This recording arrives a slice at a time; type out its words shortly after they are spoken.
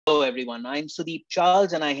everyone. I'm Sudeep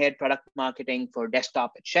Charles, and I head product marketing for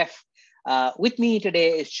desktop at Chef. With me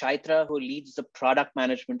today is Chaitra, who leads the product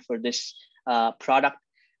management for this product.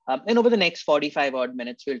 And over the next 45 odd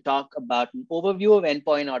minutes, we'll talk about an overview of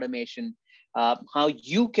endpoint automation, how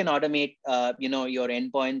you can automate, your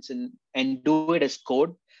endpoints and do it as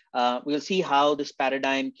code. We'll see how this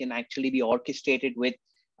paradigm can actually be orchestrated with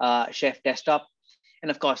Chef Desktop,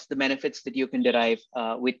 and of course, the benefits that you can derive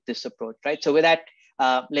with this approach, right? So with that,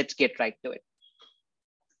 let's get right to it.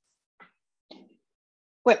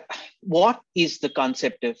 Well, what is the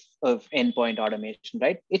concept of endpoint automation,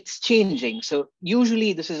 right? It's changing. So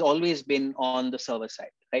usually this has always been on the server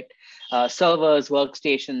side, right? Servers,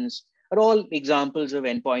 workstations are all examples of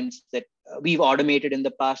endpoints that we've automated in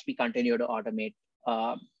the past, we continue to automate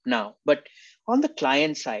now. But on the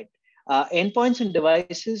client side, endpoints and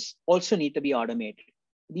devices also need to be automated.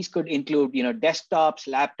 These could include, desktops,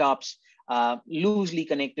 laptops, loosely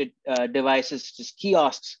connected devices, just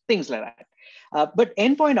kiosks, things like that. But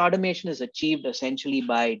endpoint automation is achieved essentially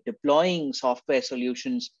by deploying software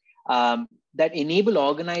solutions that enable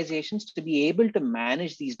organizations to be able to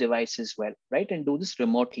manage these devices well, right? And do this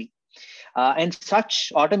remotely. And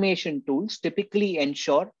such automation tools typically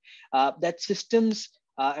ensure that systems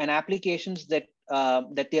and applications that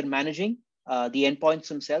they're managing, the endpoints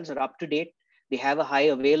themselves are up to date. They have a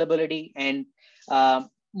high availability, and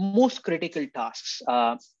most critical tasks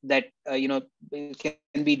that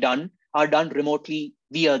can be done are done remotely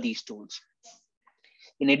via these tools.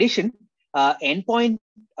 In addition, endpoint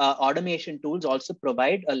automation tools also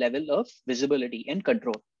provide a level of visibility and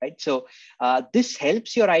control, right? So this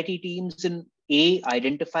helps your IT teams in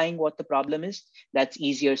identifying what the problem is. That's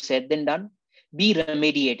easier said than done. B,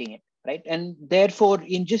 remediating it, right? And therefore,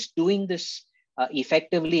 in just doing this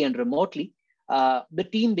effectively and remotely, the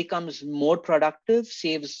team becomes more productive,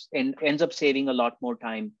 saves and ends up saving a lot more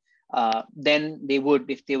time than they would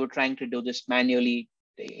if they were trying to do this manually,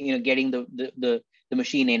 getting the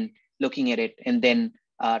machine in, looking at it, and then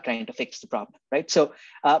trying to fix the problem, right? So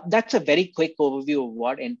that's a very quick overview of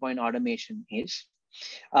what endpoint automation is.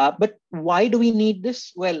 But why do we need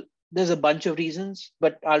this? Well, there's a bunch of reasons,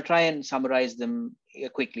 but I'll try and summarize them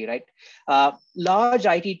quickly, right? Large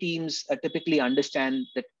IT teams typically understand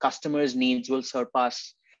that customers' needs will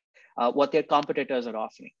surpass what their competitors are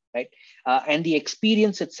offering, right? And the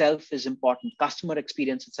experience itself is important. Customer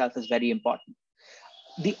experience itself is very important.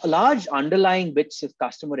 The large underlying bits of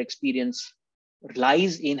customer experience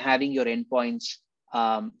lies in having your endpoints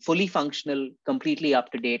fully functional, completely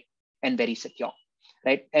up to date, and very secure,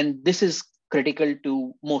 right? And this is critical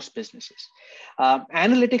to most businesses.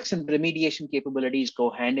 Analytics and remediation capabilities go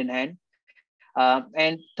hand in hand.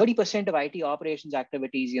 And 30% of IT operations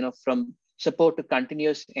activities, from support to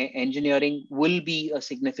continuous engineering, will be a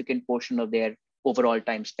significant portion of their overall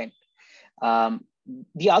time spent.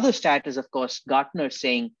 The other stat is, of course, Gartner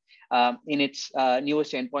saying in its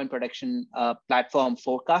newest endpoint protection platform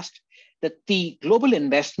forecast that the global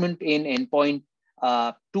investment in endpoint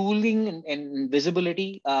tooling and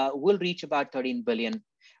visibility will reach about 13 billion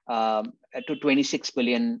to 26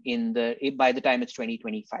 billion by the time it's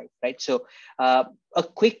 2025, right? So a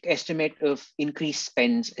quick estimate of increased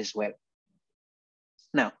spends as well.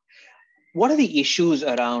 Now, what are the issues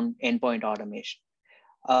around endpoint automation?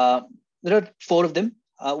 There are 4 of them.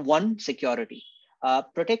 One, security.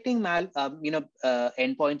 Protecting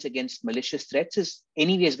endpoints against malicious threats is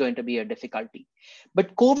anyways going to be a difficulty.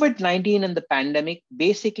 But COVID-19 and the pandemic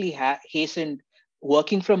basically hastened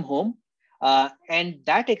working from home, and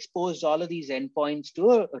that exposed all of these endpoints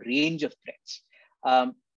to a range of threats.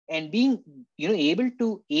 And being able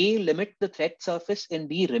to A, limit the threat surface, and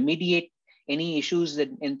B, remediate any issues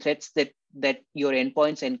and threats that your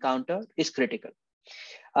endpoints encounter is critical.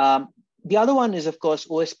 The other one is, of course,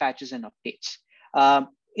 OS patches and updates.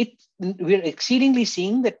 We're exceedingly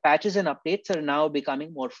seeing that patches and updates are now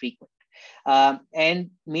becoming more frequent.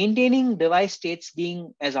 And maintaining device states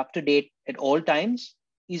being as up to date at all times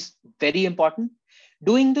is very important.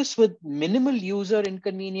 Doing this with minimal user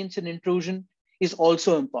inconvenience and intrusion is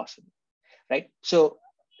also impossible, right? So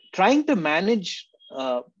trying to manage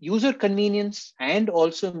user convenience and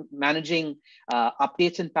also managing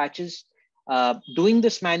updates and patches, doing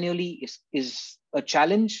this manually is a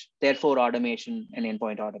challenge, therefore automation and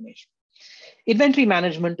endpoint automation. Inventory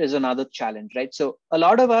management is another challenge, right? So a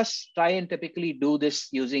lot of us try and typically do this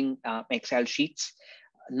using Excel sheets,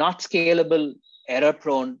 not scalable, error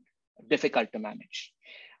prone, difficult to manage.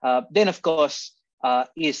 Then of course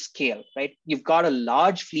is scale, right? You've got a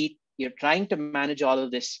large fleet, you're trying to manage all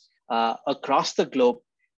of this across the globe,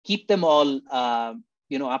 keep them all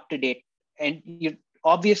up to date, and you're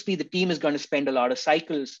obviously the team is going to spend a lot of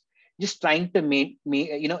cycles just trying to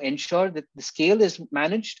ensure that the scale is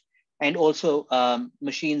managed, and also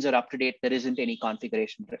machines are up to date. There isn't any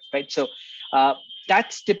configuration drift, right? So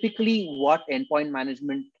that's typically what endpoint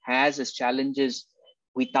management has as challenges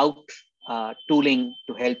without tooling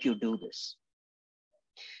to help you do this.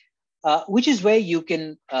 Which is where you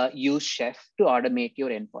can use Chef to automate your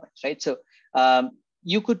endpoints, right? So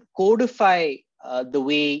you could codify the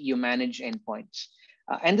way you manage endpoints.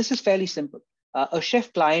 And this is fairly simple. A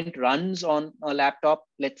Chef client runs on a laptop,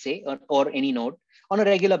 let's say, or any node on a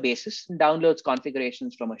regular basis, and downloads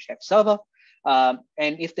configurations from a Chef server. And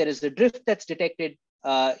if there is a drift that's detected,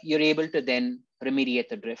 you're able to then remediate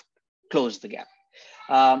the drift, close the gap.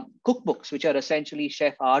 Cookbooks, which are essentially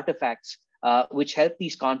Chef artifacts, which help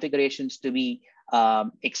these configurations to be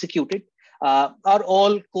executed, are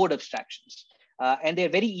all code abstractions. And they're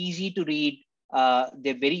very easy to read.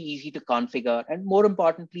 They're very easy to configure. And more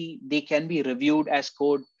importantly, they can be reviewed as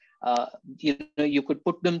code. You could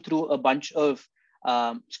put them through a bunch of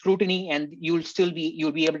scrutiny, and you'll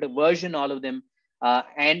be able to version all of them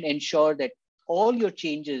and ensure that all your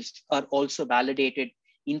changes are also validated.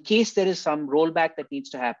 In case there is some rollback that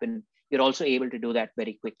needs to happen, you're also able to do that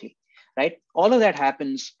very quickly, right? All of that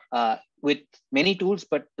happens with many tools,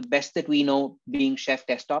 but the best that we know being Chef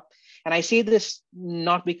Desktop. And I say this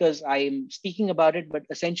not because I'm speaking about it, but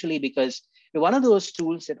essentially because you're one of those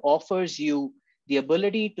tools that offers you the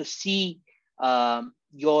ability to see the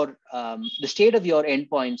state of your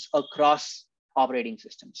endpoints across operating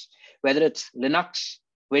systems, whether it's Linux,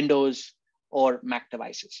 Windows, or Mac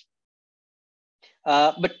devices.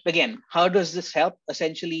 But again, how does this help?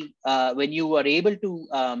 Essentially, when you are able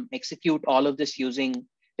to execute all of this using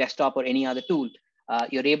desktop or any other tool,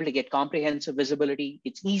 you're able to get comprehensive visibility.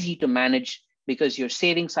 It's easy to manage because you're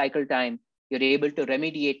saving cycle time. You're able to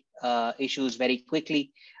remediate issues very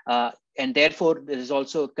quickly. And therefore, there is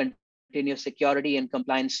also continuous security and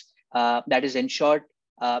compliance that is ensured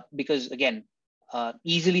because, again,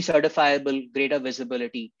 easily certifiable, greater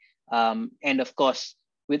visibility. And of course,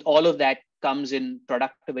 with all of that comes in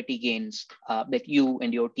productivity gains that you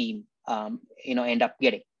and your team end up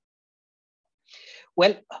getting.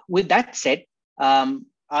 Well, with that said,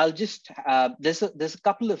 I'll just there's a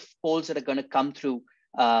couple of polls that are going to come through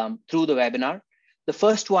the webinar. The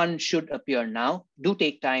first one should appear now. Do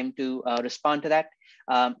take time to respond to that.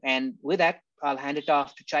 And with that, I'll hand it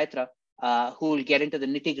off to Chaitra, who will get into the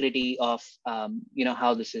nitty-gritty of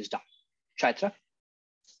how this is done. Chaitra.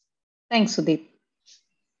 Thanks, Sudeep.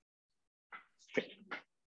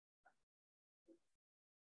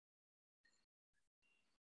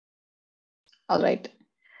 All right.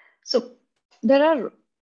 So there are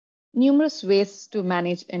numerous ways to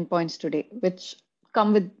manage endpoints today, which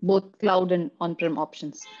come with both cloud and on-prem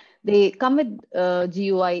options. They come with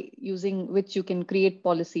GUI using which you can create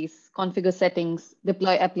policies, configure settings,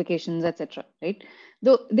 deploy applications, etc. Right?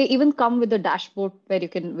 Though they even come with a dashboard where you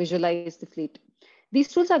can visualize the fleet.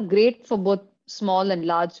 These tools are great for both small and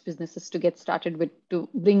large businesses to get started with to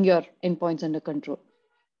bring your endpoints under control.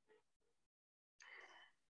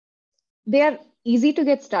 They are easy to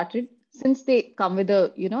get started since they come with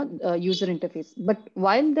a user interface. But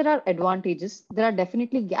while there are advantages, there are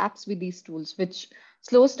definitely gaps with these tools, which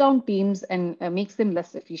slows down teams and makes them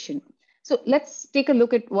less efficient. So let's take a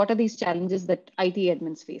look at what are these challenges that IT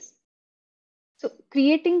admins face. So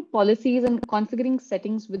creating policies and configuring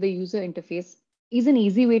settings with the user interface is an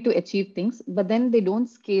easy way to achieve things, but then they don't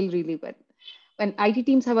scale really well. When IT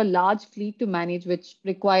teams have a large fleet to manage, which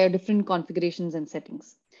require different configurations and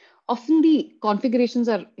settings. Often the configurations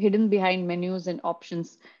are hidden behind menus and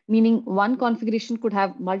options, meaning one configuration could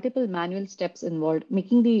have multiple manual steps involved,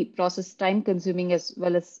 making the process time consuming as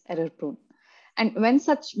well as error prone. And when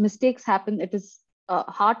such mistakes happen, it is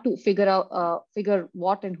hard to figure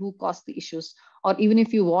what and who caused the issues, or even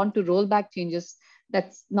if you want to roll back changes,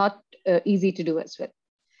 that's not easy to do as well.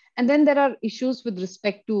 And then there are issues with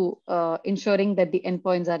respect to ensuring that the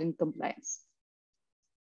endpoints are in compliance.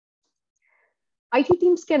 IT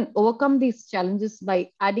teams can overcome these challenges by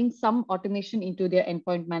adding some automation into their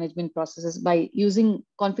endpoint management processes by using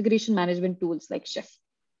configuration management tools like Chef.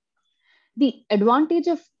 The advantage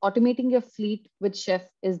of automating your fleet with Chef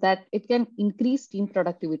is that it can increase team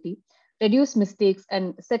productivity, reduce mistakes,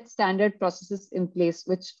 and set standard processes in place,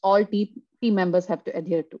 which all team members have to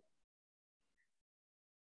adhere to.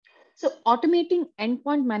 So automating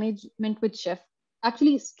endpoint management with Chef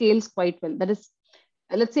actually scales quite well. That is,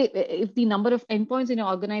 let's say if the number of endpoints in your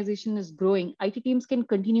organization is growing, IT teams can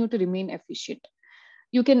continue to remain efficient.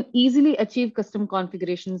 You can easily achieve custom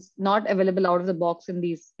configurations not available out of the box in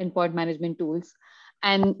these endpoint management tools.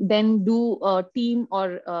 and then do team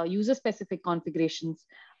or user specific configurations,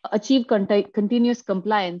 achieve continuous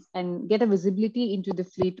compliance, and get a visibility into the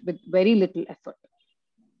fleet with very little effort.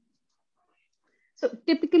 So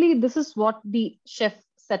typically, this is what the chef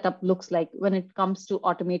setup looks like when it comes to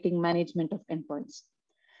automating management of endpoints.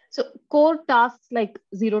 So core tasks like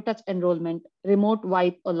zero touch enrollment, remote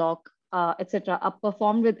wipe or lock, etc., are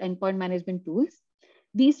performed with endpoint management tools.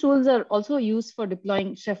 These tools are also used for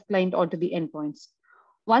deploying Chef client onto the endpoints.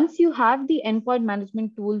 Once you have the endpoint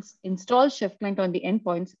management tools install Chef client on the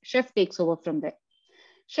endpoints, Chef takes over from there.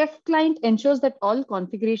 Chef client ensures that all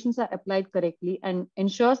configurations are applied correctly and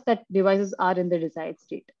ensures that devices are in the desired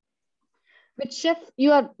state. With Chef,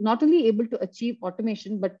 you are not only able to achieve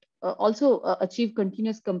automation, but also achieve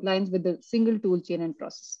continuous compliance with the single tool chain and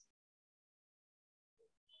process.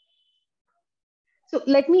 So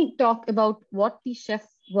let me talk about what the Chef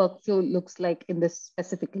workflow looks like in this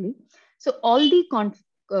specifically. So all the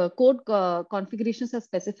code configurations are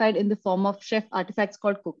specified in the form of Chef artifacts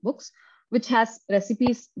called cookbooks, which has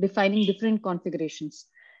recipes defining different configurations.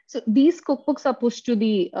 So these cookbooks are pushed to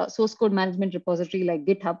the source code management repository like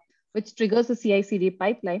GitHub, which triggers the CI/CD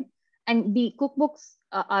pipeline, and the cookbooks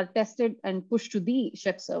are tested and pushed to the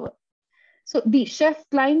Chef server. So the Chef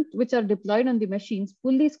client, which are deployed on the machines,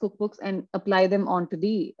 pull these cookbooks and apply them onto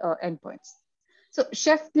the endpoints. So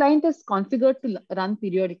Chef client is configured to run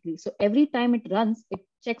periodically. So every time it runs, it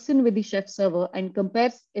checks in with the Chef server and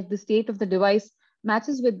compares if the state of the device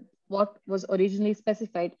matches with what was originally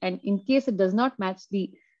specified. And in case it does not match,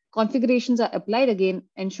 the configurations are applied again,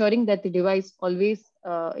 ensuring that the device always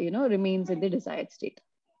remains in the desired state.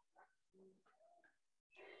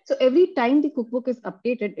 So every time the cookbook is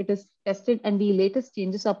updated, it is tested and the latest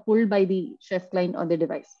changes are pulled by the Chef client on the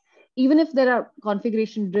device. Even if there are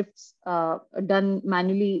configuration drifts done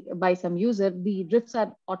manually by some user, the drifts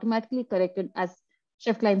are automatically corrected as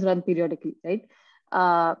Chef clients run periodically, right?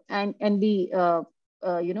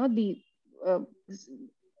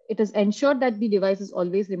 It is ensured that the devices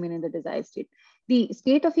always remain in the desired state. The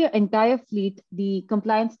state of your entire fleet, the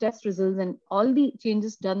compliance test results, and all the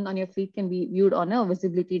changes done on your fleet can be viewed on a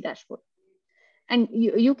visibility dashboard. And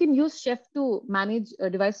you can use Chef to manage a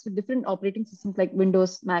device with different operating systems like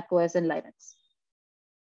Windows, Mac OS, and Linux.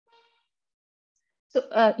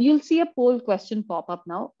 So you'll see a poll question pop up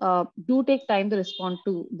now. Do take time to respond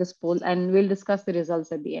to this poll, and we'll discuss the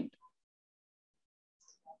results at the end.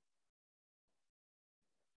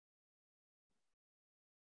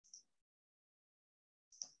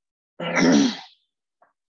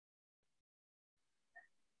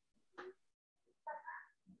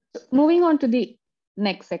 So moving on to the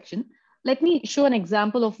next section, let me show an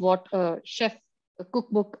example of what a Chef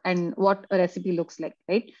cookbook and what a recipe looks like,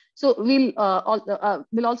 right? So we'll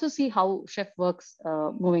also see how Chef works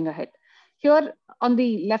moving ahead. Here on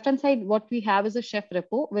the left-hand side, what we have is a Chef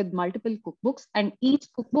repo with multiple cookbooks, and each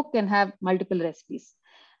cookbook can have multiple recipes.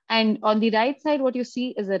 And on the right side, what you see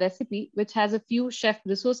is a recipe which has a few Chef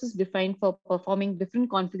resources defined for performing different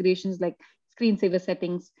configurations like screensaver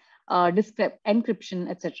settings, disk encryption,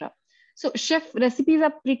 etc. So Chef recipes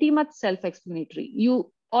are pretty much self-explanatory.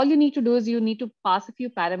 All you need to do is you need to pass a few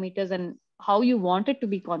parameters and how you want it to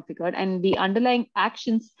be configured, and the underlying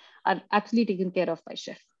actions are actually taken care of by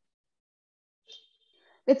Chef.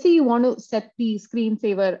 Let's say you want to set the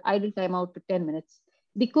screensaver idle timeout to 10 minutes.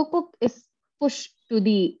 The cookbook is pushed to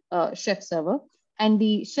the Chef server, and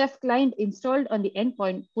the Chef client installed on the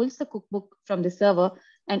endpoint pulls the cookbook from the server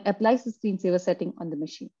and applies the screensaver setting on the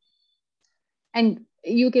machine. And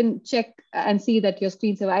you can check and see that your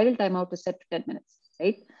screensaver idle timeout is set to 10 minutes,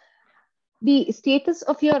 right? The status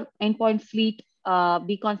of your endpoint fleet,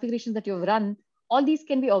 the configurations that you've run, all these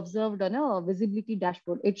can be observed on a visibility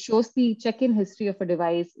dashboard. It shows the check-in history of a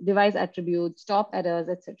device, device attributes, stop errors,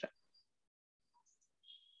 etc.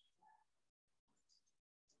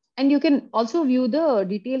 And you can also view the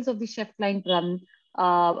details of the Chef client run.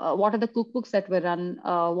 What are the cookbooks that were run?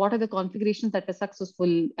 What are the configurations that were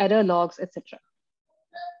successful, error logs, etc.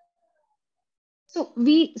 So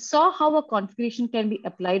we saw how a configuration can be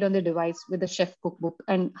applied on the device with the Chef cookbook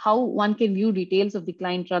and how one can view details of the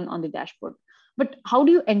client run on the dashboard. But how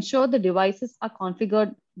do you ensure the devices are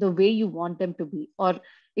configured the way you want them to be? Or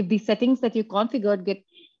if the settings that you configured get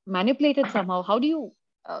manipulated somehow, how do you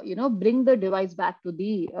bring the device back to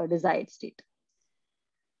the desired state?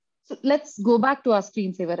 So let's go back to our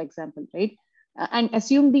screensaver example, right? And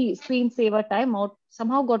assume the screensaver timeout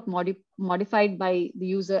somehow got modified by the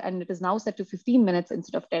user, and it is now set to 15 minutes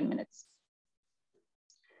instead of 10 minutes.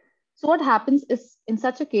 So what happens is, in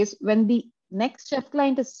such a case, when the next Chef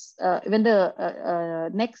client is, when the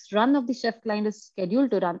next run of the Chef client is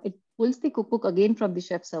scheduled to run, it pulls the cookbook again from the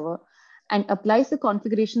chef server and applies the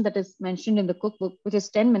configuration that is mentioned in the cookbook, which is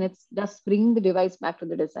 10 minutes, thus bringing the device back to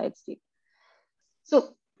the desired state.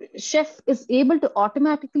 So chef is able to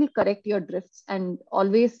automatically correct your drifts and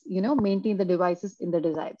always, maintain the devices in the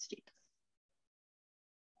desired state.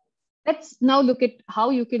 Let's now look at how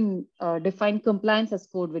you can define compliance as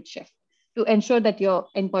code with chef to ensure that your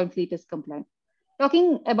endpoint fleet is compliant.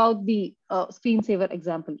 Talking about the screensaver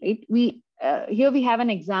example, right? Here we have an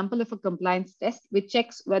example of a compliance test which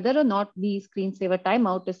checks whether or not the screensaver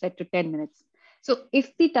timeout is set to 10 minutes. So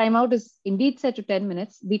if the timeout is indeed set to 10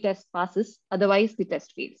 minutes, the test passes, otherwise the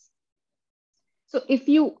test fails. So if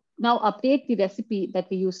you now update the recipe that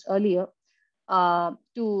we used earlier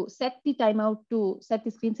to set the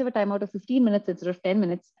screensaver timeout of 15 minutes instead of 10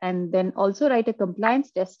 minutes, and then also write a compliance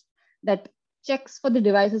test that checks for the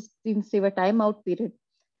device's screensaver timeout period,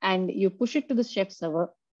 and you push it to the chef server,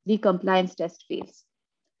 the compliance test fails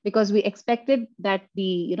because we expected that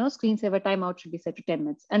the screensaver timeout should be set to 10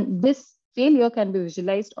 minutes, and this failure can be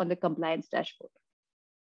visualized on the compliance dashboard.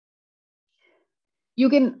 You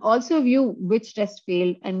can also view which test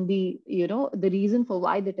failed and the reason for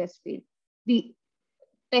why the test failed. The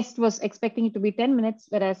test was expecting it to be 10 minutes,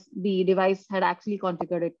 whereas the device had actually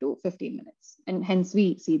configured it to 15 minutes, and hence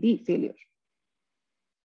we see the failure.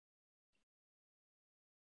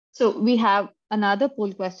 So we have another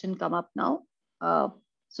poll question come up now.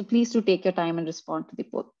 So please do take your time and respond to the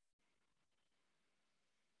poll.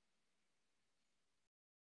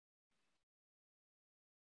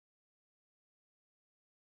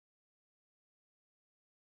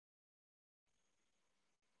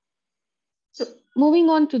 So moving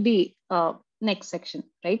on to the next section,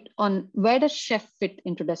 right? On where does Chef fit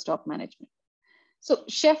into desktop management? So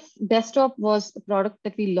Chef Desktop was a product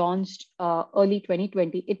that we launched early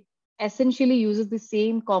 2020. It essentially uses the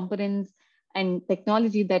same components and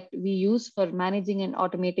technology that we use for managing and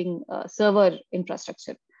automating server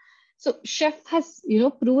infrastructure. So Chef has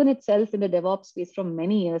proven itself in the DevOps space for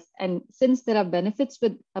many years. And since there are benefits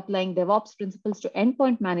with applying DevOps principles to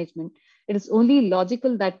endpoint management, it is only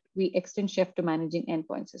logical that we extend Chef to managing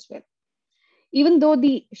endpoints as well. Even though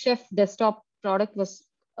the Chef Desktop product was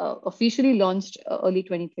officially launched early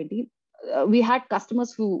 2020, we had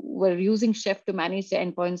customers who were using Chef to manage their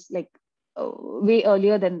endpoints like way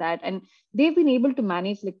earlier than that. And they've been able to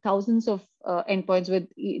manage like thousands of endpoints with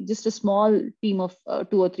just a small team of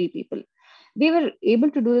 2 or 3 people. They were able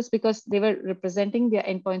to do this because they were representing their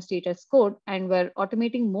endpoint status code and were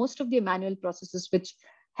automating most of their manual processes, which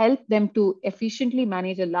helped them to efficiently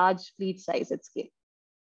manage a large fleet size at scale.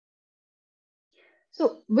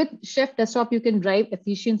 So with Chef Desktop, you can drive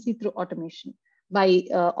efficiency through automation. By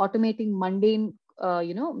automating mundane,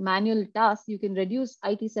 manual tasks, you can reduce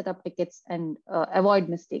IT setup tickets and avoid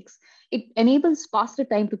mistakes. It enables faster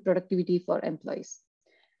time to productivity for employees.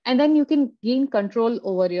 And then you can gain control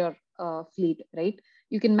over your fleet, right?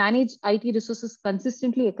 You can manage IT resources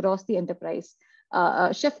consistently across the enterprise.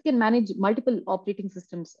 Chef can manage multiple operating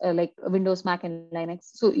systems like Windows, Mac, and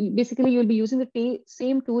Linux. So basically, you'll be using the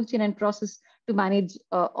same toolchain and process to manage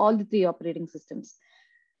all the 3 operating systems.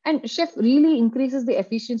 And Chef really increases the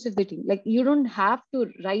efficiency of the team. Like you don't have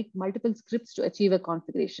to write multiple scripts to achieve a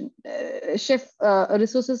configuration. Chef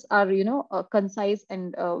resources are, concise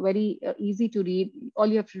and very easy to read. All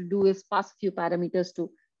you have to do is pass a few parameters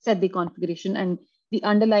to set the configuration, and the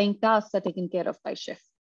underlying tasks are taken care of by Chef.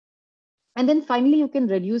 And then finally, you can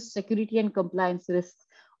reduce security and compliance risks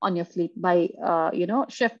on your fleet by,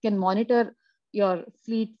 Chef can monitor your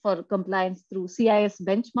fleet for compliance through CIS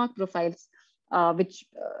benchmark profiles, which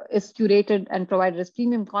is curated and provided as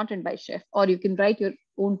premium content by Chef, or you can write your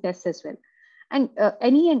own tests as well. And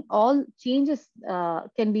any and all changes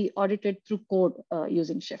can be audited through code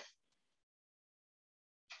using Chef.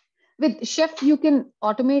 With Chef, you can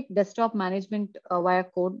automate desktop management via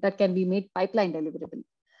code that can be made pipeline deliverable.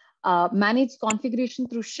 Manage configuration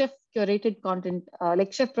through Chef curated content.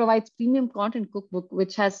 Like Chef provides premium content cookbook,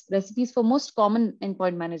 which has recipes for most common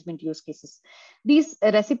endpoint management use cases. These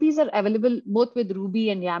recipes are available both with Ruby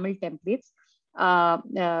and YAML templates.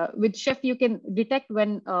 With Chef, you can detect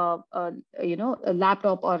when a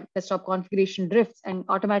laptop or desktop configuration drifts and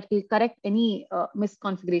automatically correct any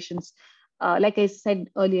misconfigurations. Like I said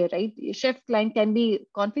earlier, right? Chef client can be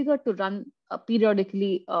configured to run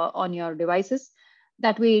periodically on your devices.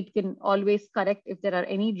 That way, it can always correct if there are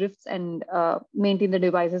any drifts and maintain the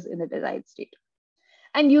devices in the desired state.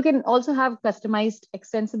 And you can also have customized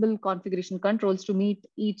extensible configuration controls to meet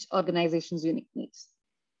each organization's unique needs.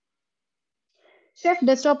 Chef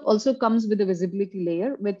Desktop also comes with a visibility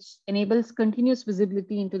layer, which enables continuous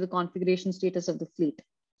visibility into the configuration status of the fleet.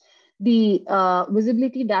 The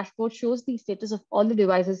visibility dashboard shows the status of all the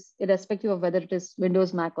devices, irrespective of whether it is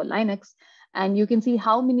Windows, Mac, or Linux. And you can see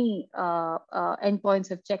how many endpoints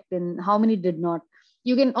have checked in, how many did not.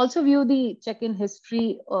 You can also view the check-in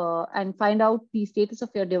history and find out the status of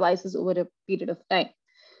your devices over a period of time.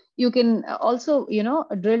 You can also,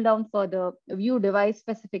 drill down further, view device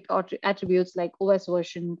specific attributes like OS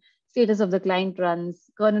version, status of the client runs,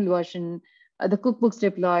 kernel version, the cookbooks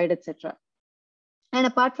deployed, etc. And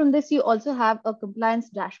apart from this, you also have a compliance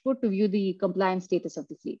dashboard to view the compliance status of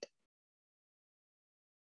the fleet.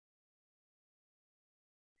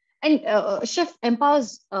 And Chef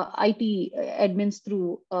empowers IT admins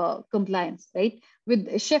through compliance, right?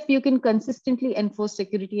 With Chef, you can consistently enforce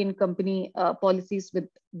security and company policies with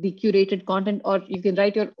the curated content, or you can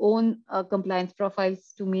write your own compliance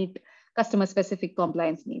profiles to meet customer specific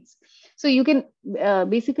compliance needs. So you can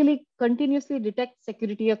basically continuously detect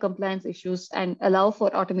security or compliance issues and allow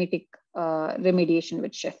for automatic remediation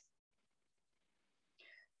with Chef.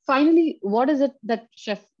 Finally, what is it that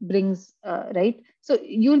Chef brings, right? So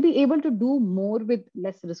you'll be able to do more with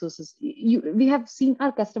less resources. We have seen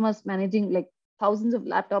our customers managing like thousands of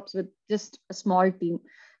laptops with just a small team.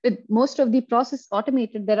 With most of the process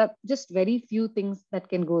automated, there are just very few things that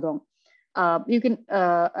can go wrong.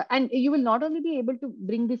 And you will not only be able to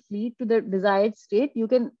bring the fleet to the desired state, you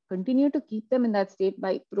can continue to keep them in that state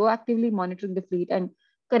by proactively monitoring the fleet and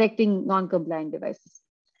correcting non-compliant devices.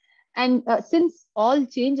 And since all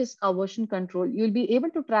changes are version control, you'll be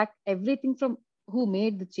able to track everything from who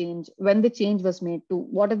made the change, when the change was made, to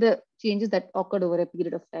what are the changes that occurred over a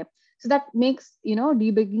period of time. So that makes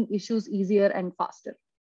debugging issues easier and faster.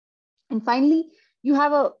 And finally, you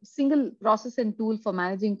have a single process and tool for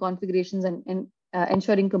managing configurations and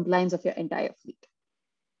ensuring compliance of your entire fleet.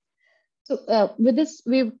 So with this,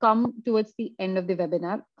 we've come towards the end of the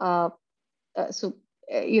webinar.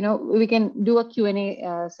 We can do a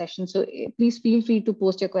Q&A session. So please feel free to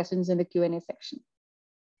post your questions in the Q&A section.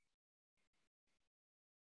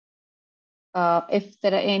 If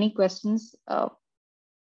there are any questions,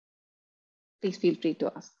 please feel free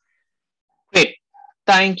to ask. Great.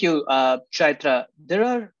 Thank you, Chaitra. There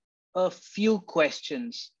are a few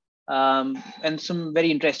questions and some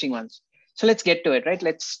very interesting ones. So let's get to it, right?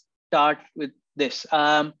 Let's start with this.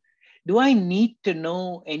 Do I need to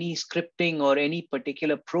know any scripting or any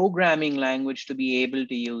particular programming language to be able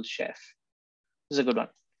to use Chef? This is a good one.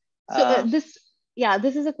 So this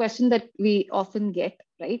is a question that we often get,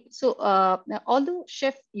 right? So although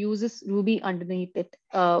Chef uses Ruby underneath it,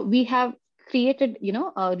 we have created,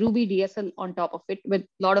 Ruby DSL on top of it with a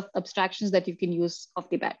lot of abstractions that you can use off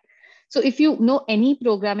the bat. So if you know any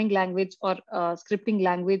programming language or scripting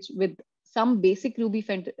language with some basic Ruby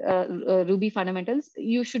fundamentals,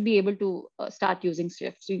 you should be able to start using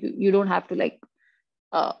Chef. So you don't have to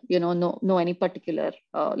know any particular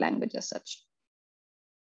language as such.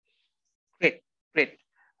 Great.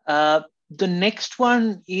 The next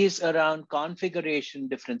one is around configuration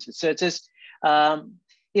differences. So it says,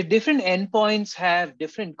 if different endpoints have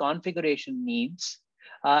different configuration needs,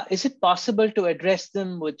 is it possible to address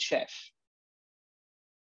them with Chef?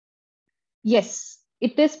 Yes,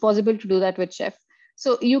 it is possible to do that with Chef.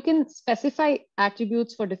 So you can specify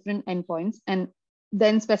attributes for different endpoints and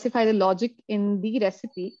then specify the logic in the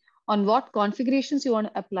recipe on what configurations you want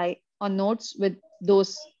to apply on nodes with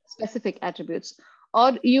those specific attributes.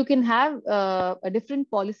 Or you can have a different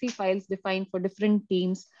policy files defined for different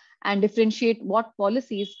teams and differentiate what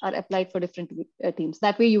policies are applied for different teams.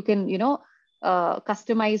 That way you can,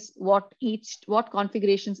 customize what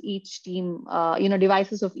configurations each team,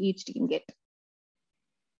 devices of each team get.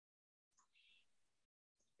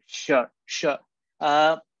 Sure.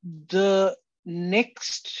 The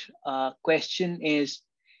next question is,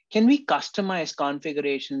 can we customize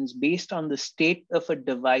configurations based on the state of a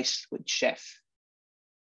device with Chef?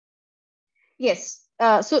 Yes.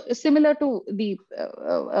 So similar to the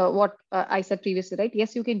what I said previously, right?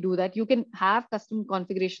 Yes, you can do that. You can have custom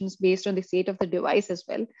configurations based on the state of the device as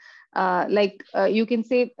well. You can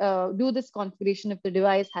say, do this configuration if the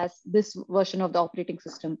device has this version of the operating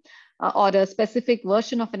system or a specific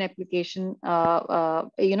version of an application.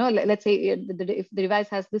 Let's say if the device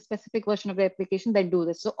has this specific version of the application, then do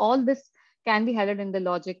this. So all this can be handled in the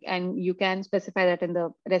logic, and you can specify that in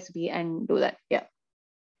the recipe and do that. Yeah.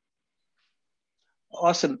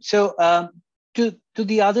 Awesome. So to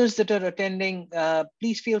the others that are attending,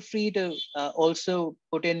 please feel free to also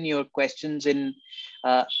put in your questions in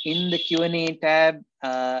the Q&A tab.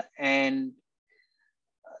 And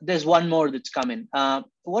there's one more that's coming.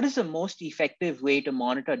 What is the most effective way to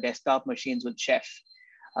monitor desktop machines with Chef?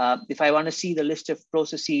 If I want to see the list of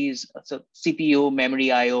processes, so CPU,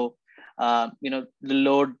 memory, IO, the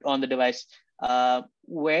load on the device.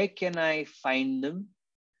 Where can I find them?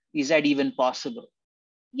 Is that even possible?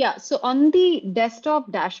 Yeah, so on the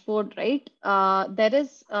desktop dashboard, right, there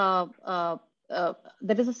is a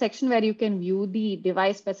section where you can view the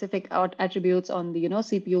device specific attributes on the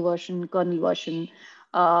CPU version, kernel version,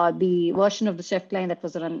 the version of the chef client that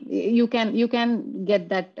was run. You can get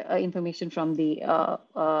that information from the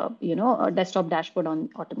desktop dashboard on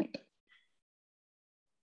Automate.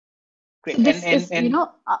 Great. So this is, And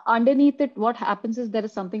underneath it, what happens is there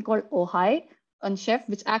is something called OHI on Chef,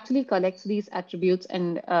 which actually collects these attributes,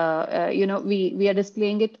 and we are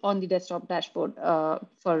displaying it on the desktop dashboard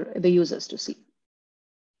for the users to see.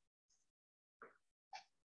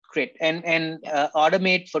 great. And Yeah.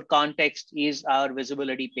 Automate, for context, is our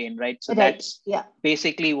visibility pane, right? So Right. that's Yeah.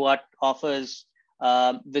 basically what offers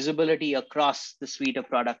visibility across the suite of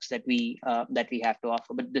products that we have to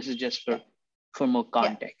offer. But this is just for more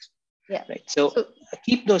context. Yeah. Right. So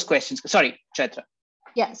keep those questions. Sorry, Chaitra.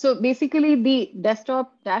 Yeah. So basically, the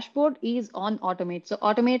desktop dashboard is on Automate. So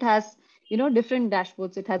Automate has different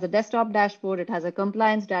dashboards. It has a desktop dashboard. It has a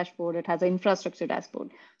compliance dashboard. It has an infrastructure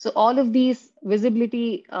dashboard. So all of these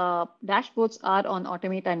visibility dashboards are on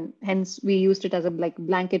Automate, and hence we used it as a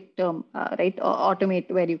blanket term, right? Automate,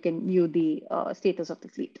 where you can view the status of the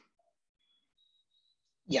fleet.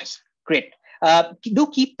 Yes, great. Do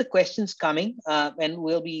keep the questions coming, and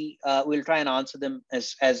we'll try and answer them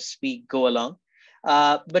as we go along.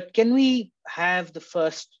 But can we have the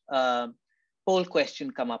first poll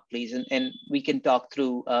question come up, please, and we can talk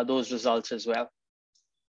through those results as well.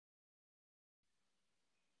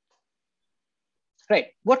 Right.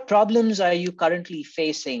 What problems are you currently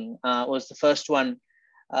facing? Was the first one.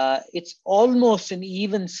 It's almost an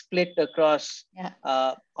even split across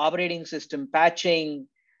operating system patching,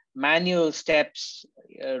 manual steps,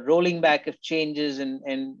 rolling back of changes,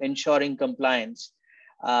 and ensuring compliance.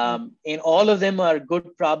 And all of them are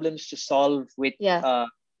good problems to solve with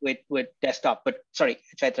desktop. But sorry,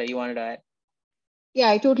 Chaitra, you wanted to add? Yeah,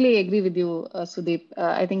 I totally agree with you, Sudeep.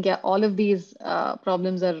 I think all of these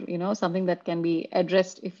problems are something that can be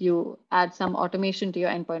addressed if you add some automation to your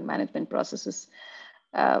endpoint management processes.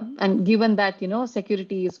 And given that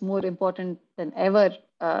security is more important than ever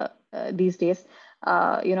these days,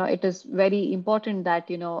 it is very important that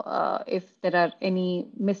if there are any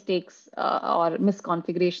mistakes or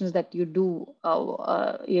misconfigurations that you do,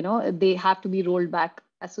 they have to be rolled back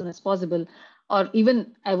as soon as possible, or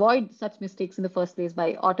even avoid such mistakes in the first place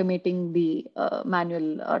by automating the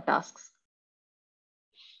manual tasks.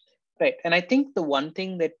 Right. And I think the one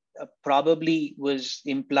thing that probably was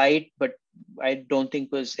implied, but I don't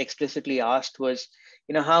think was explicitly asked was,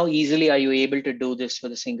 how easily are you able to do this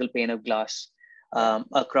with a single pane of glass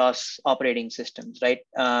across operating systems, right?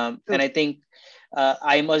 And I think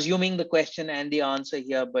I'm assuming the question and the answer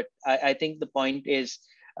here, but I think the point is,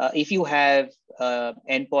 if you have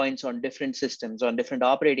endpoints on different systems, on different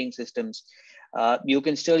operating systems, you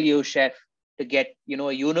can still use Chef to get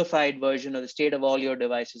a unified version of the state of all your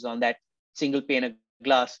devices on that single pane of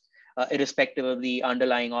glass, irrespective of the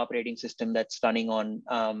underlying operating system that's running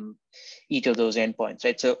on each of those endpoints,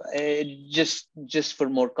 right? So just for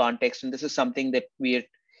more context, and this is something that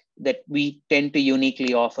we tend to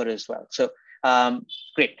uniquely offer as well. So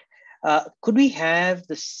great. Could we have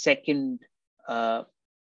the second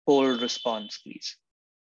poll response, please?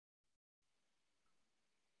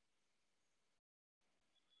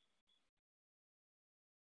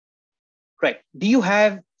 Right. Do you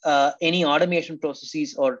have any automation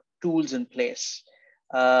processes or tools in place?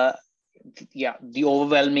 Yeah, the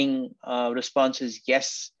overwhelming response is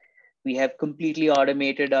yes. We have completely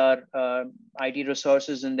automated our IT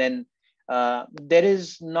resources, and then there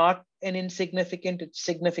is not an insignificant, it's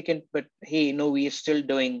significant, but hey, no, we are still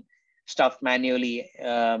doing stuff manually,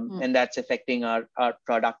 and that's affecting our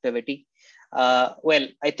productivity. Well,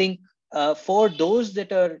 I think for those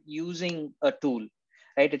that are using a tool,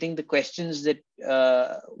 right, I think the questions that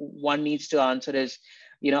one needs to answer is,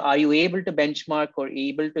 are you able to benchmark or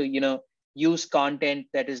able to, use content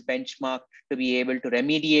that is benchmarked to be able to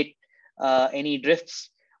remediate any drifts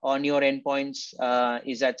on your endpoints?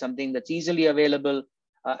 Is that something that's easily available?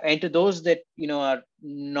 And to those that, are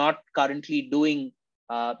not currently doing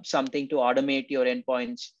something to automate your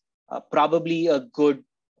endpoints, probably a good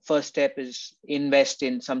first step is invest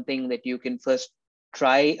in something that you can first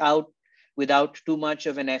try out without too much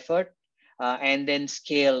of an effort, and then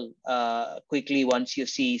scale quickly once you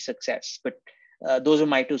see success. But those are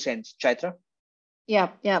my 2 cents. Chaitra? Yeah.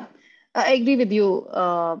 I agree with you,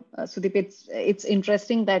 Sudeep. It's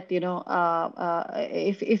interesting that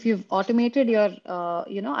if you've automated your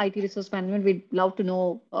IT resource management, we'd love to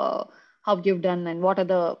know how you've done and what are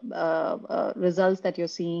the results that you're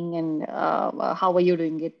seeing, and how are you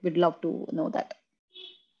doing it. We'd love to know that.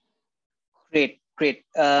 Great, great.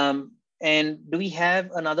 And do we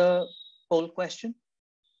have another poll question?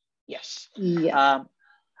 Yes. Yeah.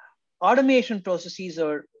 Automation processes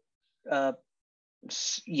are,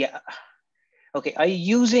 yeah. Okay, are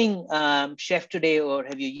you using Chef today, or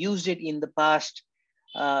have you used it in the past?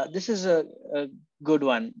 This is a good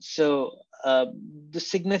one. So the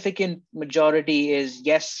significant majority is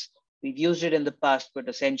yes, we've used it in the past, but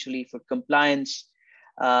essentially for compliance.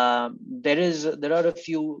 There are a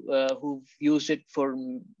few who've used it for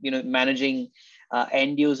managing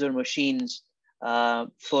end user machines,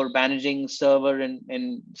 for managing server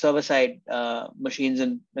and server side machines,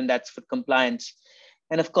 and that's for compliance.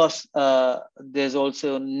 And of course, there's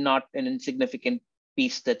also not an insignificant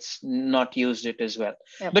piece that's not used it as well.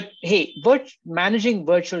 Yep. But hey, managing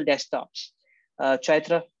virtual desktops,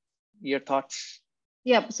 Chaitra, your thoughts?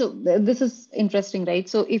 Yeah, so this is interesting, right?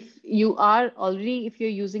 So if you're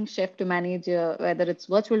using Chef to manage whether it's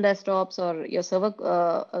virtual desktops or your server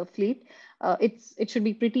fleet, it should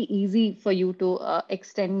be pretty easy for you to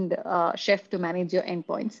extend Chef to manage your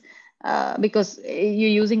endpoints, because you're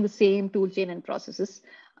using the same tool chain and processes.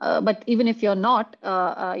 But even if you're not,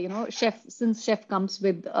 since Chef comes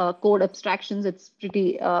with code abstractions, it's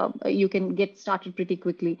pretty, you can get started pretty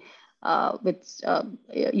quickly with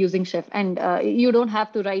using Chef, and you don't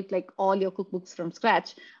have to write like all your cookbooks from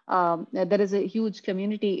scratch. There is a huge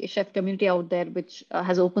community, Chef community out there, which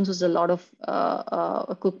has open sourced a lot of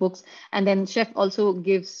cookbooks, and then Chef also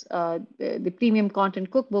gives the premium content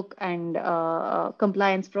cookbook and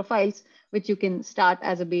compliance profiles, which you can start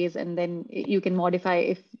as a base, and then you can modify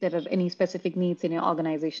if there are any specific needs in your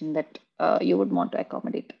organization that you would want to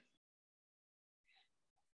accommodate.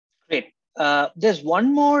 Great. There's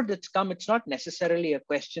one more that's come. It's not necessarily a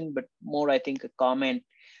question, but more, I think, a comment.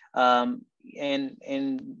 And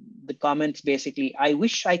the comments basically, I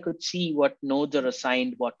wish I could see what nodes are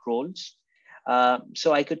assigned what roles.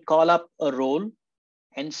 So I could call up a role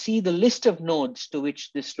and see the list of nodes to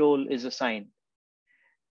which this role is assigned.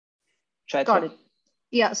 Chaitra? Got it.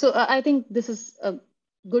 Yeah, so I think this is a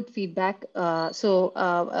good feedback.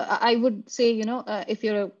 I would say, if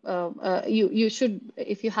you're you should,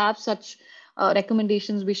 if you have such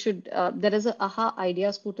recommendations, we should. There is a AHA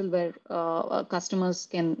Ideas portal where customers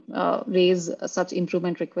can raise such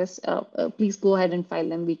improvement requests. Please go ahead and file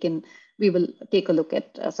them. We will take a look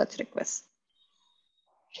at such requests.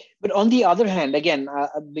 But on the other hand, again,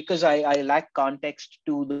 because I lack context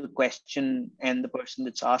to the question and the person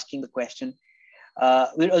that's asking the question,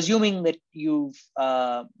 we're assuming that you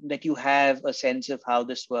have a sense of how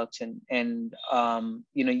this works, and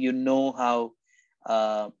you know how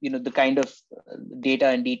the kind of data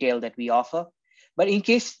and detail that we offer. But in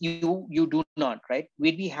case you do not, right,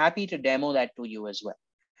 we'd be happy to demo that to you as well,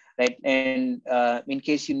 right? And in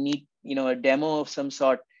case you need a demo of some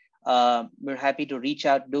sort, we're happy to reach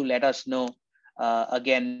out. Do let us know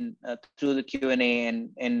again through the Q&A,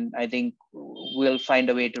 and I think we'll find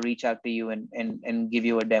a way to reach out to you and give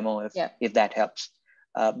you a demo if that helps.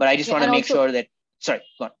 But I just want to make sure that, sorry,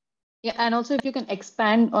 go on. Yeah, and also if you can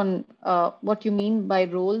expand on what you mean by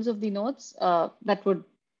roles of the nodes, that would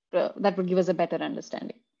give us a better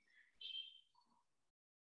understanding.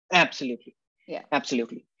 Absolutely. Yeah.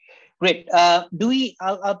 Absolutely. Great.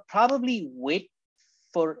 I'll probably wait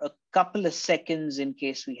for a couple of seconds in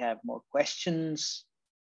case we have more questions.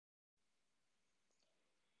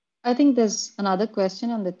 I think there's another question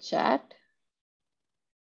on the chat.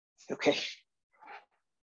 Okay.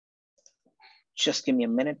 Just give me a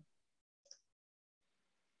minute.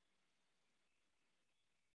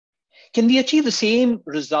 Can we achieve the same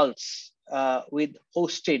results with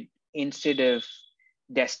hosted instead of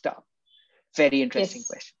desktop? Very interesting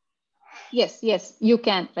question. Yes, you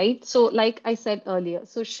can, right? So like I said earlier,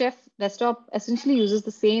 so Chef Desktop essentially uses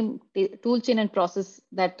the same toolchain and process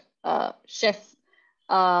that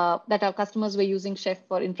that our customers were using Chef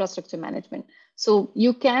for infrastructure management. So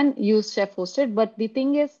you can use Chef hosted, but the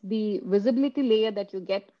thing is the visibility layer that you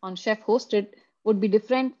get on Chef hosted would be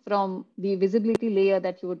different from the visibility layer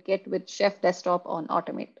that you would get with Chef Desktop on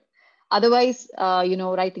Automate. Otherwise,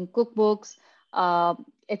 writing cookbooks,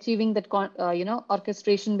 achieving that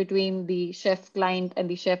orchestration between the Chef client and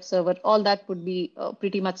the Chef server, all that would be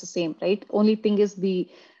pretty much the same, right? Only thing is the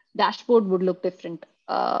dashboard would look different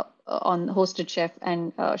on hosted Chef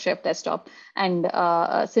and Chef Desktop. And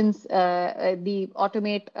since the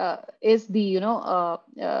Automate is the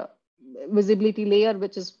visibility layer,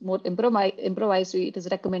 which is more improvised, it is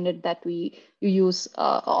recommended that you use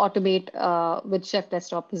Automate with Chef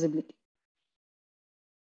Desktop visibility.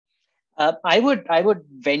 I would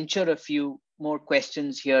venture a few more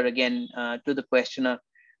questions here again to the questioner.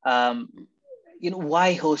 Um,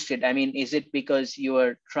 why hosted? I mean, is it because you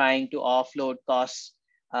are trying to offload costs,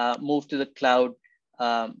 move to the cloud,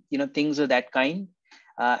 things of that kind?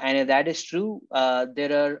 And if that is true,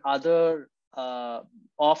 there are other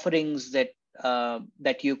offerings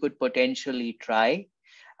that you could potentially try.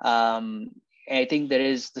 um, I think there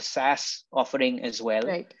is the SaaS offering as well,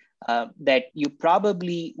 Right. that you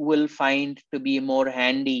probably will find to be more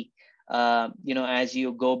handy, as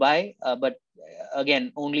you go by. But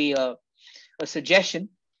again, only a suggestion,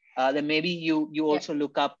 that maybe you Yeah. also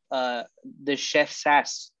look up the Chef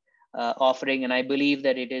SaaS offering, and I believe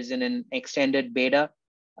that it is in an extended beta,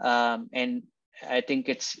 and I think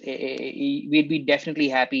we'd be definitely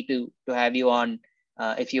happy to have you on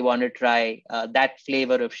if you want to try that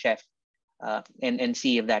flavor of Chef, and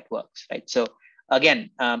see if that works, right? So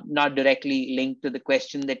again, not directly linked to the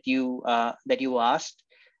question that you asked,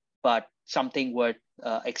 but something worth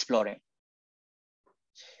exploring.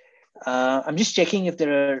 I'm just checking if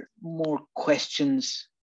there are more questions.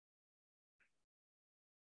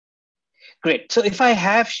 Great. So if I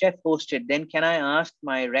have Chef hosted, then can I ask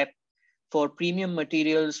my rep for premium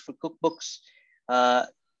materials for cookbooks? Uh,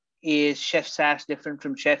 is Chef SaaS different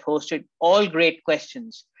from Chef hosted? All great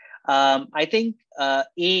questions. I think,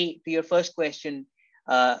 to your first question,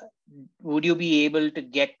 uh, would you be able to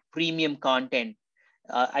get premium content?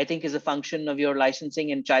 I think is a function of your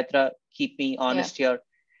licensing. And Chaitra, keep me Yeah. honest here.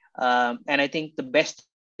 And I think the best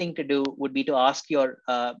thing to do would be to ask your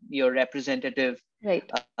representative Right.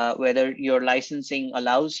 whether your licensing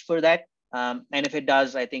allows for that. And if it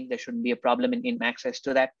does, I think there shouldn't be a problem in access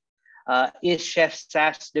to that. Is Chef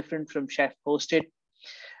SaaS different from Chef hosted?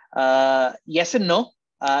 Yes and no.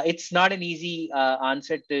 It's not an easy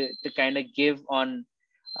answer to kind of give on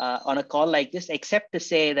a call like this, except to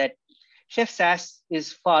say that Chef SaaS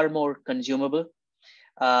is far more consumable.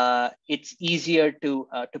 It's easier to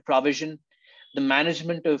provision. The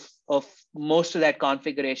management of most of that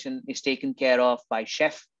configuration is taken care of by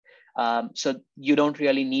Chef. So you don't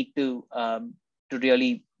really need to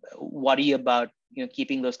really worry about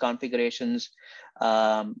keeping those configurations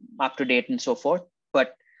up to date and so forth.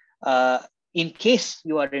 But uh, in case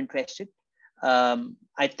you are interested,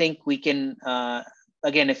 I think we can,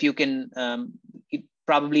 again, if you can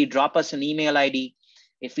probably drop us an email ID.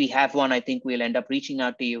 If we have one, I think we'll end up reaching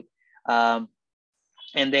out to you.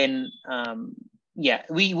 And then, yeah,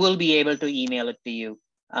 we will be able to email it to you.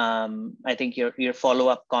 I think your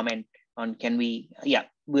follow-up comment on yeah,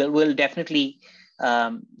 we'll definitely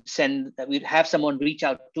we'll have someone reach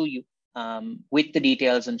out to you with the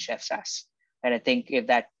details on Chef SaaS. And I think if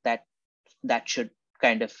that should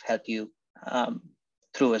kind of help you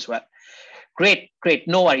through as well. Great.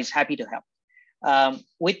 No worries. Happy to help.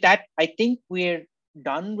 With that, I think we're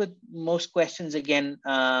done with most questions again.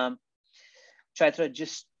 Chaitra,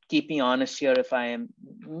 just keep me honest here if I am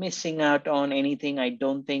missing out on anything. I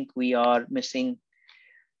don't think we are missing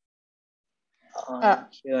on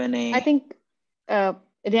Q&A. I think,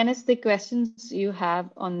 Dennis, the questions you have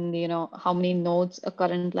on, how many nodes a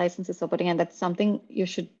current license is supporting, and that's something you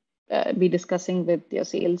should be discussing with your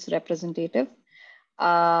sales representative.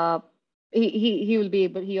 He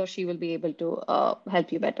or she will be able to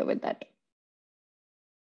help you better with that.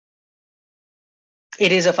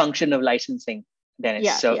 It is a function of licensing, Dennis.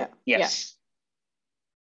 Yeah, so yeah, yes.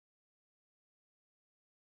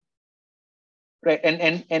 Yeah.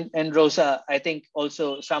 Right. And Rosa, I think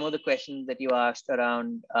also some of the questions that you asked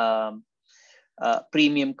around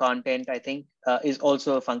premium content, I think is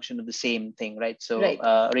also a function of the same thing, right? So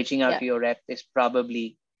right. reaching out to your rep is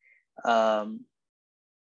probably the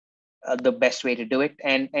best way to do it.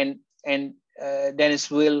 And Dennis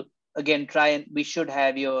will again try, and we should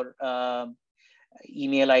have your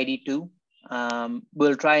email ID too.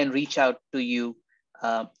 We'll try and reach out to you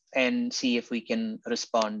and see if we can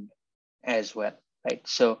respond as well, right?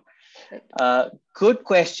 So good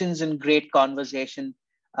questions and great conversation.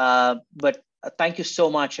 But thank you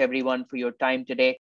so much, everyone, for your time today.